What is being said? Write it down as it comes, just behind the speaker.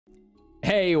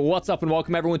Hey, what's up and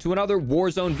welcome everyone to another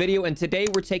Warzone video, and today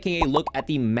we're taking a look at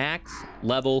the max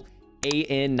level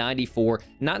AN-94,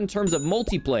 not in terms of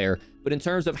multiplayer, but in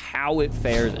terms of how it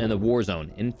fares in the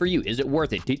Warzone. And for you, is it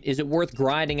worth it? Is it worth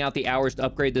grinding out the hours to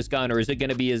upgrade this gun, or is it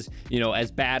going to be as,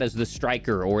 as bad as the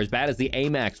Striker or as bad as the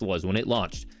AMAX was when it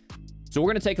launched? So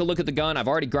we're going to take a look at the gun. I've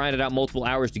already grinded out multiple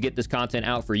hours to get this content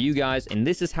out for you guys, and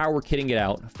this is how we're kitting it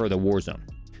out for the Warzone.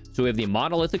 So we have the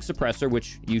monolithic suppressor,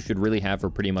 which you should really have for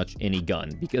pretty much any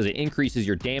gun because it increases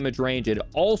your damage range. It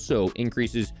also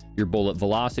increases your bullet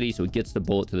velocity, so it gets the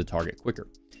bullet to the target quicker.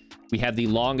 We have the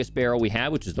longest barrel we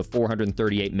have, which is the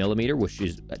 438 millimeter, which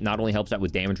is not only helps out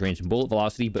with damage range and bullet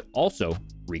velocity, but also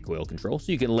recoil control,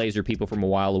 so you can laser people from a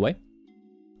while away.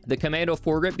 The Commando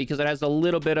foregrip, because it has a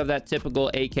little bit of that typical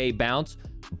AK bounce,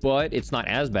 but it's not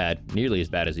as bad, nearly as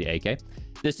bad as the AK.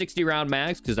 The 60 round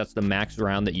mags, because that's the max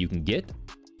round that you can get.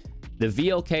 The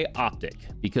VLK optic,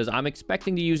 because I'm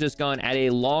expecting to use this gun at a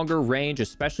longer range,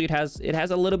 especially it has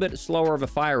a little bit slower of a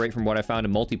fire rate from what I found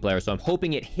in multiplayer, so I'm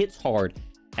hoping it hits hard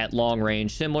at long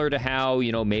range, similar to how,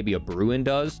 maybe a Bruin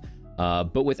does,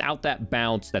 but without that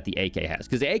bounce that the AK has,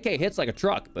 because the AK hits like a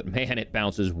truck, but man, it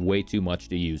bounces way too much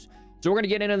to use. So we're going to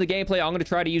get into the gameplay. I'm going to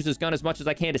try to use this gun as much as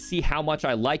I can to see how much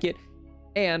I like it,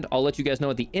 and I'll let you guys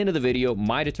know at the end of the video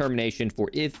my determination for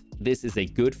if this is a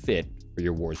good fit for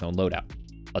your Warzone loadout.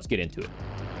 Let's get into it.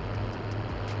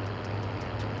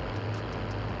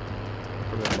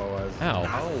 Ow.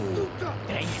 Oh.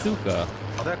 Dang. Suka.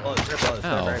 Oh, they're close. They're close.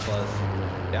 They're very close.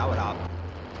 Yeah, I would hop.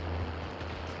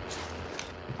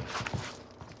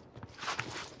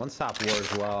 One stop war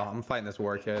as well. I'm fighting this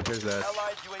war kid. Here's this.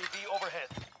 Allied UAV overhead.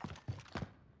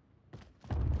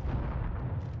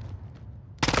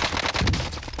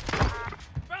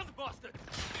 Found the bastard.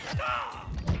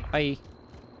 Hi.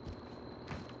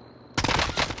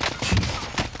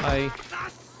 Hi.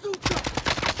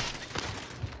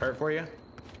 Hurt for you?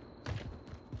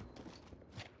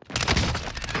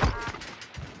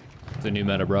 It's a new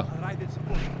meta, bro.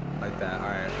 Like that. All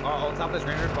right. Oh, top of this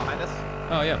green roof behind us.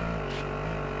 Oh, yeah.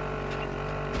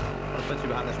 I'm gonna put you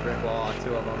behind this brick wall.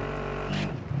 Two of them.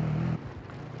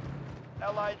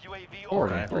 Allied UAV Four,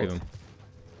 overhead. three of them.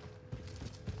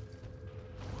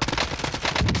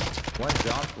 One's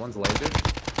jumped. One's lasered.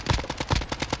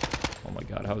 Oh my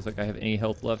god, how does that guy have any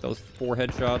health left? That was 4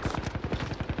 headshots.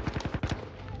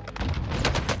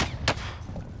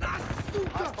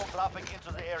 Hostile dropping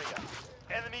into the area.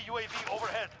 Enemy UAV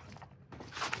overhead.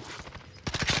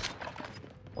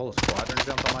 Whole squadron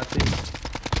jumped on my team.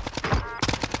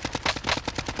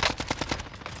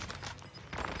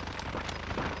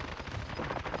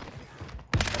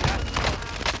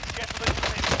 Get to the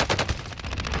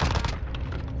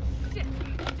Shit!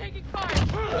 I'm taking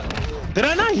fire! Did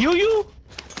I not heal you?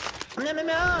 No, no,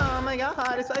 no. Oh my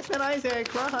god. It's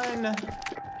IceManIsaac. Run.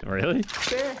 Really?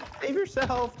 Save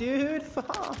yourself, dude.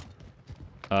 Fuck.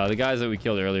 The guys that we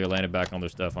killed earlier landed back on their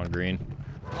stuff on green.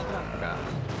 Okay.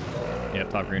 Yep,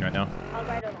 top green right now. I'll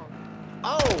ride along.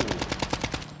 Oh!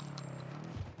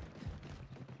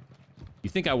 You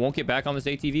think I won't get back on this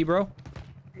ATV, bro?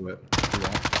 What?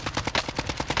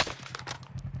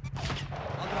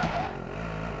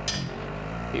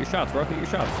 Hit your shots, bro. Hit your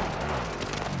shots.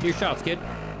 Hit your shots, kid.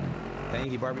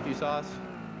 Thank you, barbecue sauce.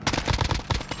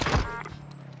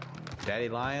 Daddy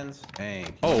Lions.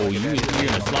 Dang. Oh, you're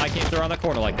gonna slide cancer around that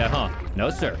corner like that, huh? No,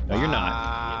 sir. No, you're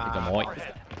not. Come on.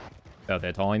 About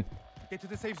that time. Get to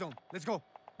the safe zone. Let's go.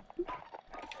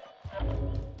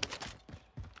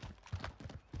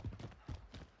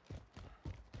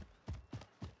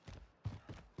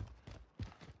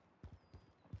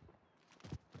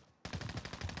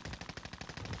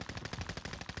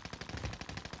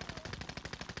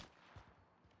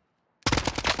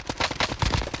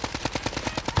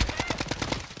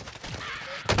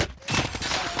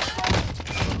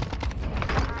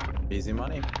 Easy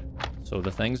money. So the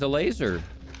thing's a laser.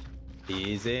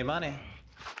 Easy money.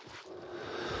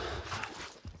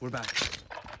 We're back.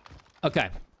 Okay.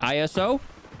 ISO.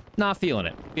 Not feeling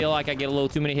it. Feel like I get a little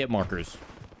too many hit markers.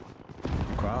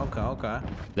 Okay.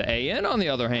 The AN, on the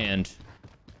other hand,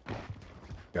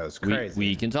 Goes crazy.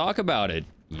 we can talk about it.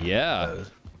 Yeah.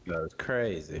 Goes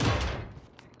crazy.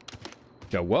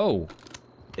 Joe, whoa.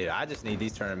 Dude, I just need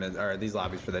these tournaments or these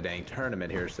lobbies for the dang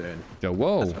tournament here soon. Joe,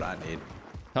 whoa. That's what I need.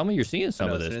 Tell me you're seeing some I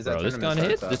know, of as soon this, as that bro. This gun tournament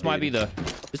hits. starts This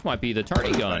up, might be the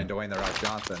turning gun. Dwayne the Rock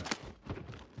Johnson.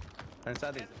 Turns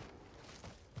out these.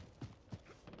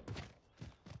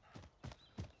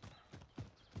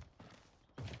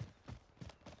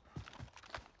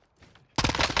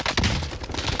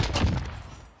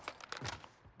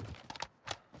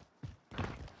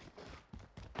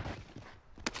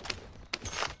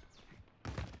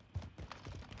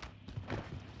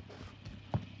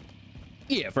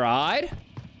 Yeah, fried.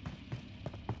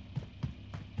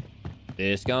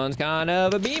 This gun's kind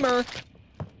of a beamer.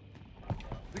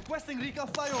 Requesting recon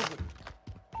flyover.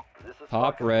 This is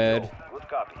Top Falcon red. Control. Good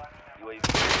copy. UAV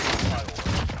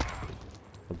flyover.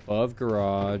 Above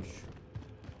garage.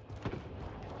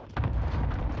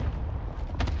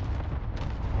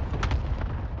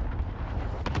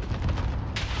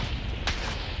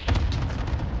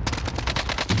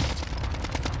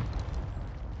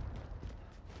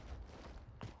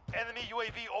 Enemy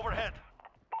UAV overhead.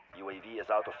 UAV is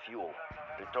out of fuel.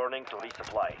 Returning to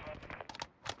resupply.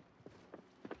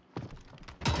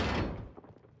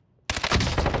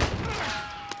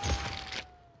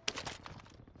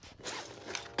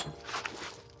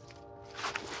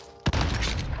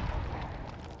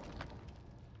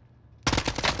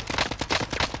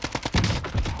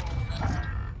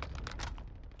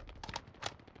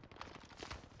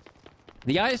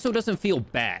 The ISO doesn't feel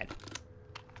bad.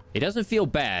 It doesn't feel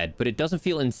bad, but it doesn't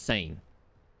feel insane.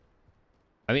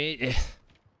 I mean,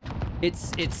 it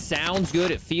sounds good.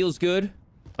 It feels good.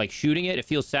 Like shooting it, it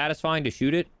feels satisfying to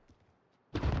shoot it.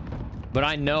 But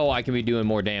I know I can be doing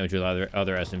more damage with other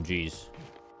SMGs.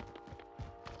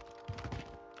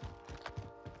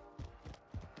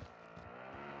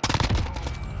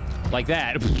 Like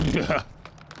that.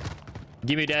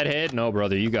 Give me that head? No,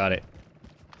 brother, you got it.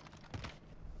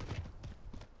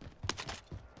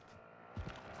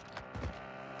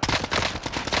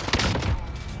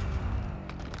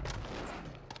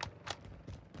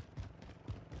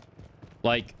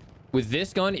 Like, with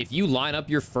this gun, if you line up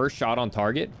your first shot on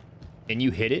target and you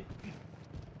hit it.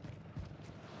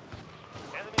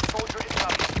 Enemy soldier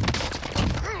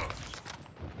incoming.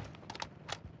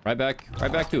 Right back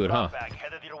to it, huh? Back,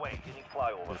 headed your way. Getting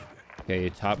flyover. Okay,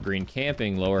 top green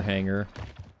camping, lower hangar.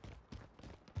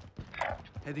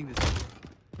 Heading this way.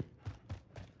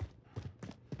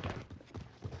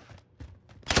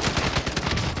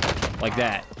 Like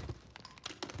that.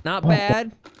 Not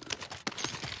bad.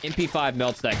 MP5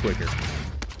 melts that quicker.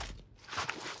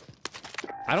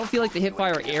 I don't feel like the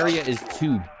hipfire area is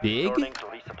too big. Like, Returning to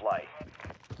resupply.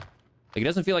 it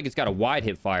doesn't feel like it's got a wide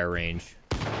hipfire range.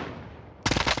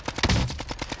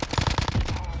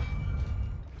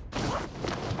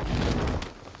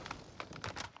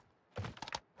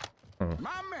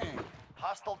 My man.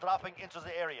 Hostile dropping into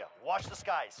the area. Watch the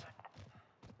skies.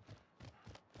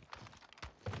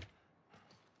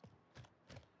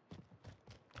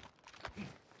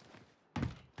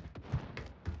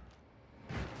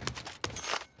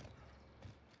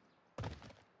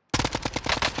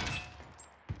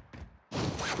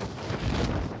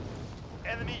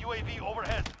 Enemy UAV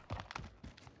overhead.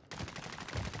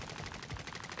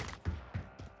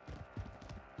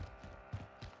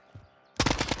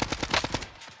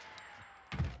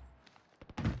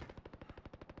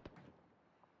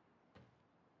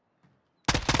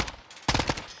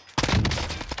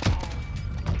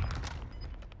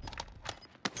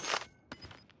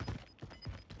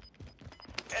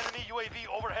 Enemy UAV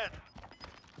overhead.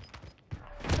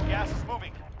 Gas is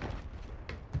moving.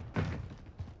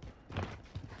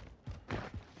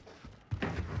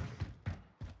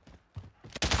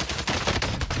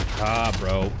 Ah,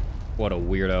 bro. What a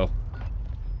weirdo.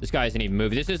 This guy isn't even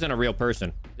moving. This isn't a real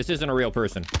person. This isn't a real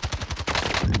person.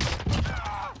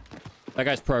 That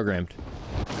guy's programmed.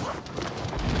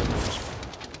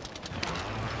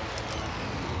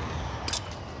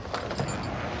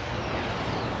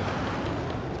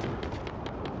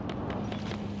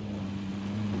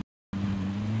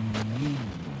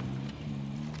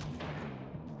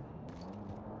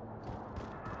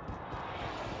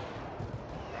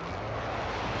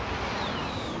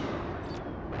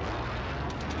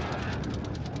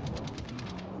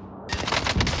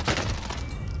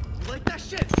 You like that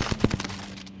shit?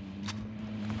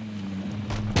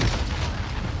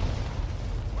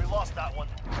 We lost that one.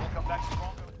 We'll come back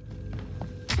stronger.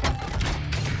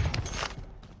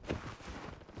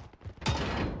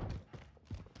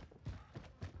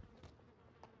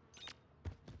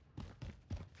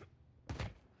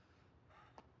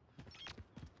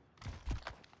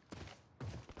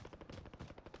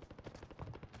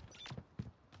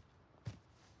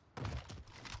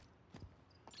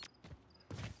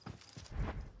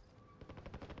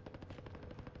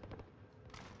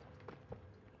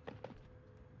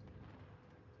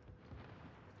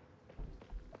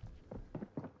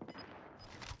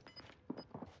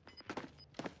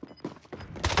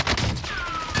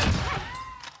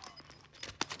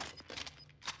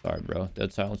 Sorry, bro.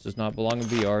 Dead silence does not belong in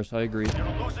VR, so I agree.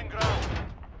 You're losing ground.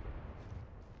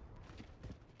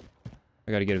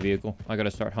 I gotta get a vehicle. I gotta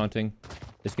start hunting.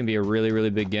 This can be a really, really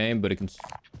big game, but it can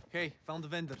Okay, found the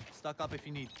vendor. Stock up if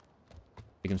you need.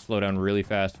 He can slow down really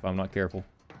fast if I'm not careful.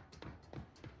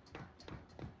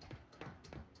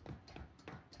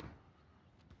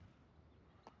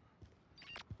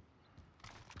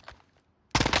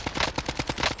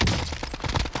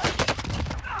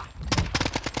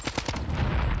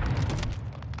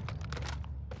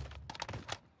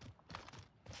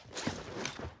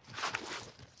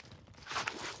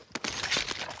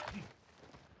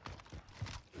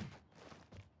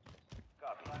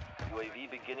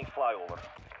 UAV beginning flyover.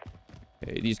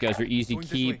 Okay, these guys are easy Going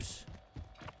this way. keeps.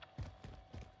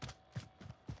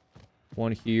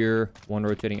 One here, one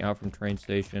rotating out from train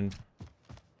station.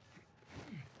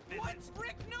 What?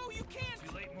 Rick, no, you can't!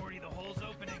 Too late, Morty. The hole's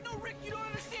opening. No, Rick, you don't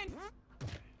understand.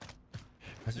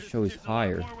 Does it show he's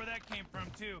higher? More where that came from,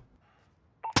 too.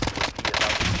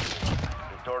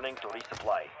 Returning to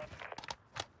resupply.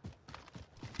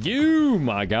 You,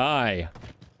 my guy.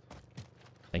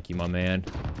 Thank you, my man.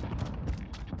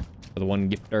 For the one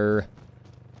gifter.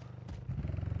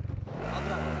 I'll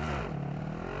drive.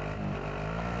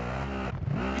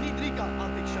 We need recon. I'll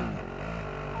take shotgun.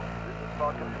 This is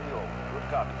Falcon 3. Good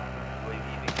copy. UAV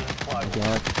beginning flyover.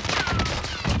 God.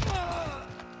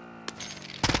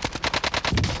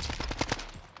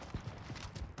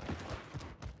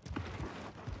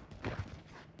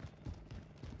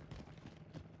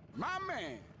 My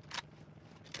man.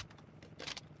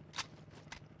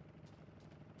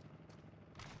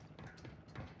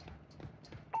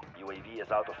 UAV is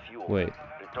out of fuel. Wait.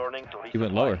 Returning to resupply. He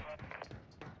went lower.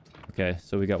 Okay,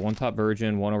 so we got one top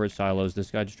virgin, one over at silos. This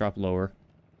guy just dropped lower.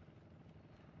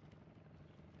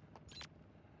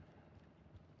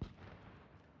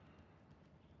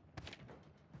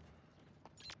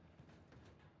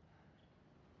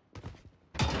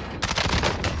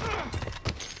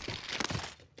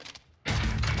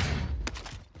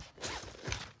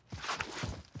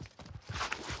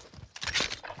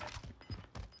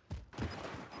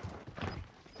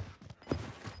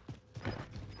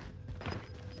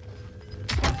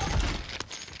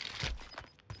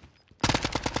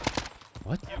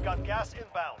 What? You've got gas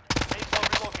inbound. Safe zone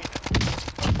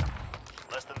relocated.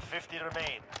 Less than 50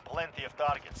 remain. Plenty of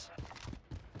targets.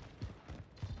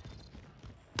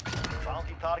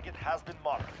 Bounty target has been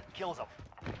marked. Kill them.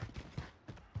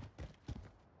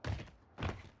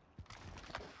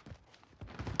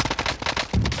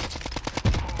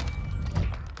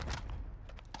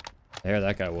 There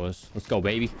that guy was. Let's go,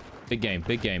 baby. Big game,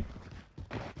 big game.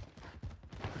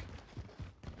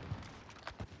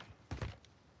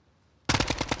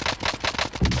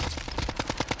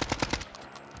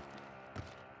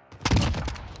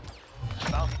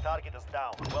 Bounty target is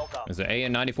down. Well done. Is the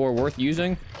AN-94 worth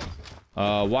using?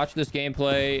 Watch this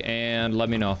gameplay and let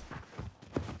me know.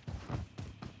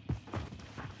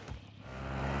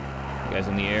 You guys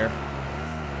in the air.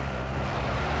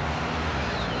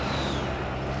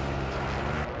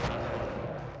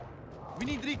 We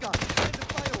need recon. Send the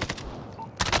flyover.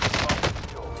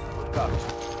 Good copy.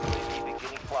 UAV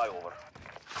beginning flyover.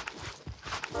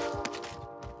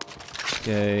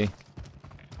 Okay.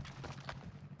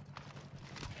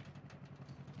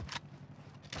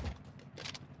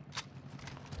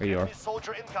 There you are. Enemy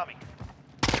soldier incoming.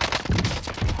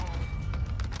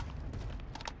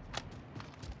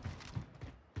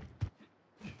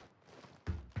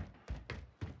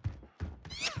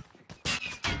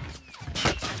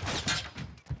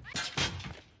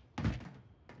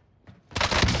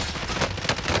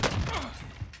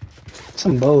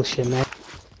 Some bullshit, man.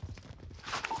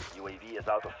 UAV is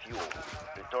out of fuel.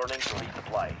 Returning to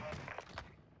resupply.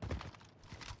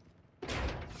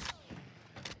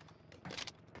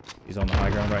 He's on the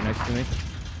high ground right next to me.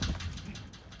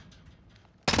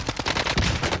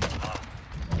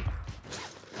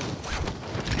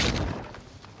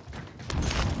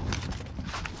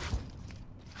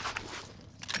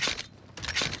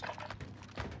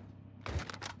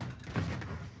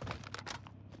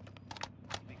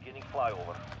 Beginning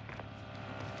flyover.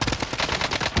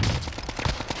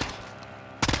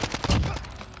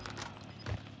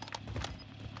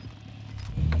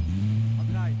 I'll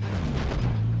drive.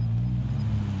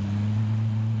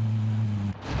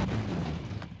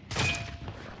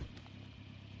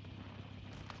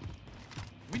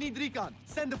 We need recon.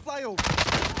 Send the flyover.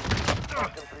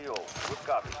 Falcon 3. Good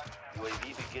copy.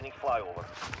 UAV beginning flyover.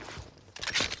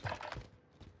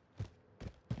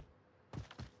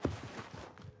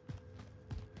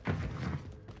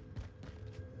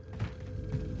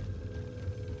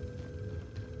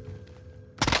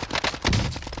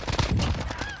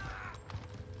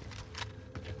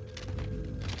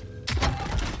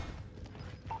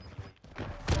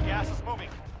 Gas is moving.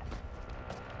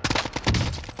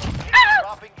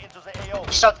 dropping into the AO.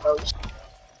 Shut those.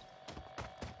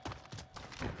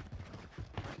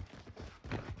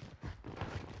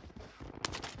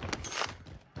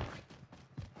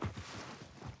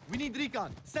 We need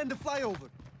recon. Send a flyover.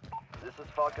 This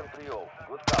is Falcon 3-0.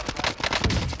 Good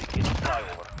copy. Begin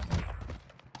flyover.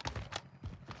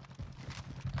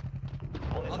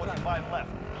 Only 25 left.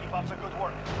 Keep up the good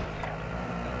work.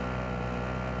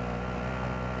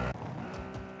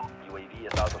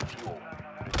 UAV is out of fuel.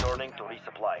 Returning to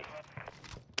resupply.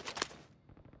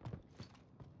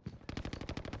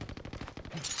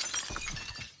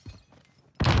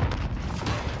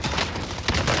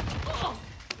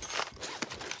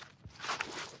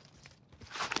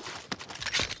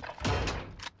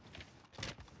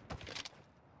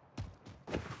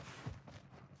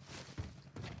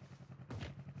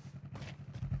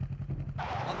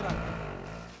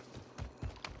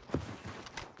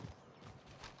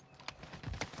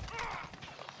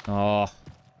 Oh.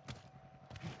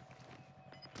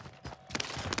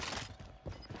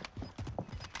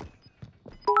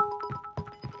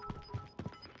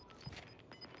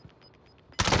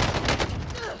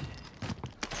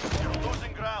 You're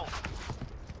losing ground.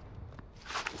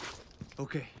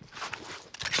 Okay.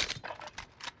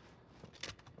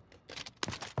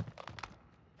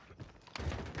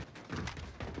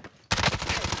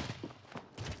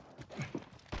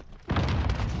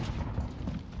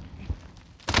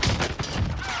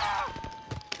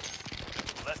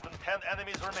 Less than 10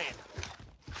 enemies remain.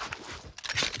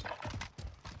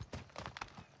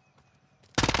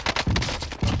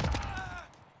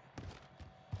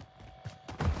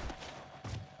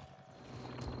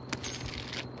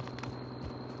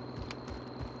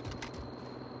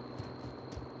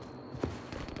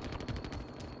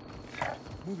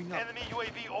 Moving up. Enemy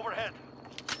UAV overhead.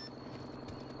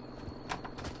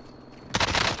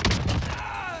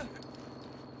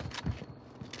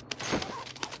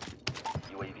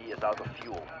 UAV is out of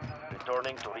fuel.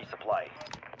 Returning to resupply.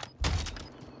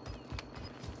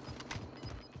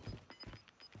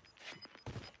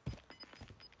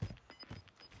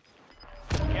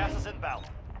 Gas is inbound.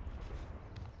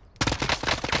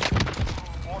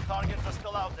 More targets are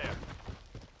still out there.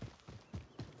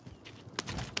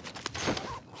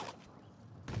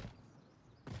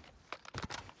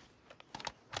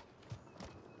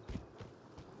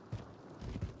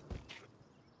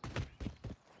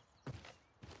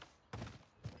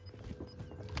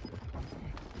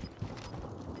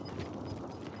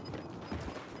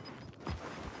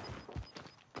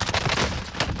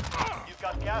 You've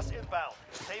got gas inbound.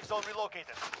 Safe zone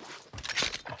relocated.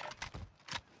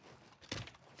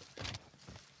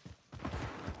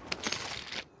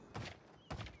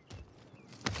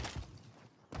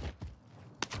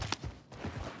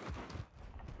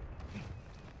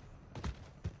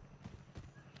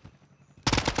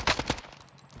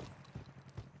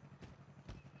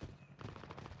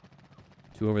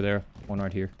 Two over there. One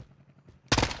right here.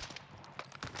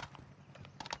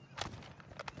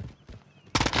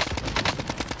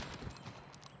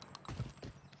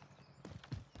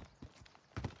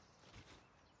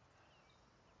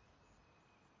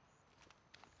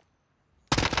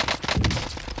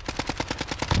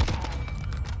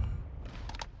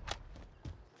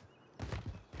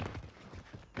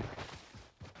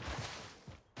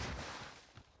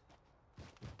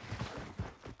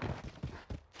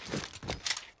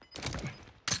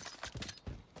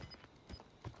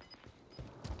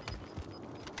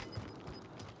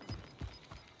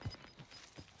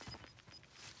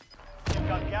 You've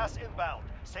got gas inbound.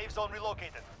 Safe zone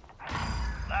relocated.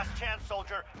 Last chance,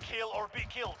 soldier. Kill or be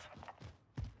killed.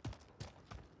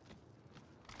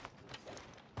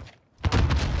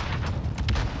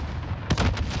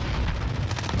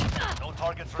 No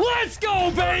targets remain. Let's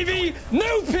go, baby!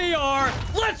 New PR!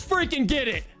 Let's freaking get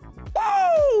it!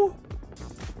 Woo!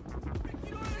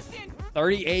 You don't understand.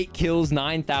 38 kills,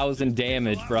 9,000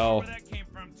 damage, bro. Where that came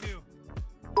from too.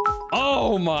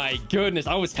 Oh my goodness.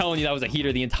 I was telling you that was a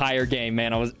heater the entire game,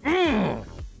 man. I was...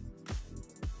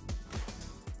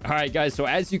 All right, guys. So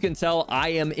as you can tell, I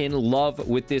am in love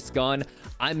with this gun.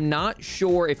 I'm not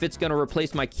sure if it's going to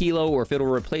replace my Kilo or if it'll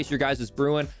replace your guys'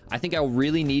 Bruin. I think I'll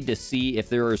really need to see if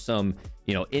there are some,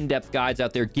 you know, in-depth guides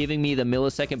out there giving me the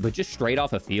millisecond, but just straight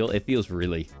off a feel, it feels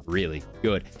really, really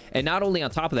good. And not only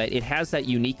on top of that, it has that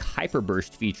unique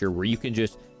hyperburst feature where you can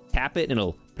just tap it and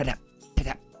it'll pa-tap,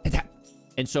 pa-tap, pa-tap.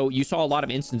 And so you saw a lot of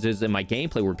instances in my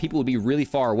gameplay where people would be really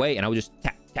far away and I would just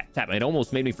tap, tap, tap. It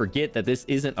almost made me forget that this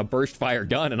isn't a burst fire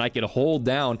gun and I could hold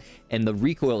down and the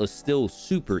recoil is still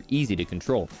super easy to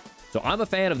control. So I'm a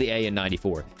fan of the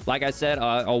AN-94. Like I said,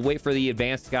 I'll wait for the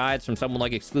advanced guides from someone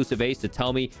like Exclusive Ace to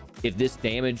tell me if this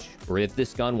damage or if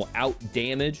this gun will out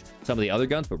damage some of the other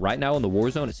guns. But right now in the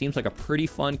Warzone, it seems like a pretty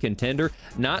fun contender.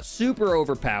 Not super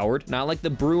overpowered, not like the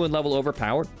Bruin level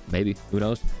overpowered. Maybe, who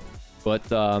knows? But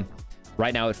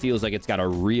right now it feels like it's got a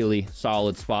really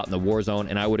solid spot in the Warzone.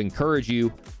 And I would encourage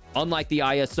you, unlike the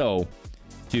ISO,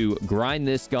 to grind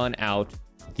this gun out,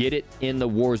 get it in the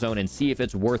Warzone, and see if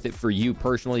it's worth it for you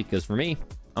personally. Because for me,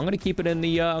 I'm gonna keep it in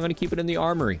the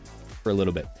armory for a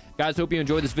little bit. Guys, hope you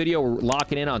enjoyed this video. We're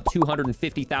locking in on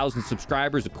 250,000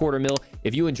 subscribers, a 250,000.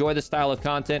 If you enjoy this style of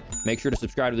content, make sure to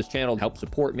subscribe to this channel to help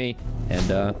support me. And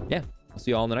yeah, I'll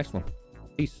see you all in the next one.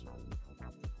 Peace.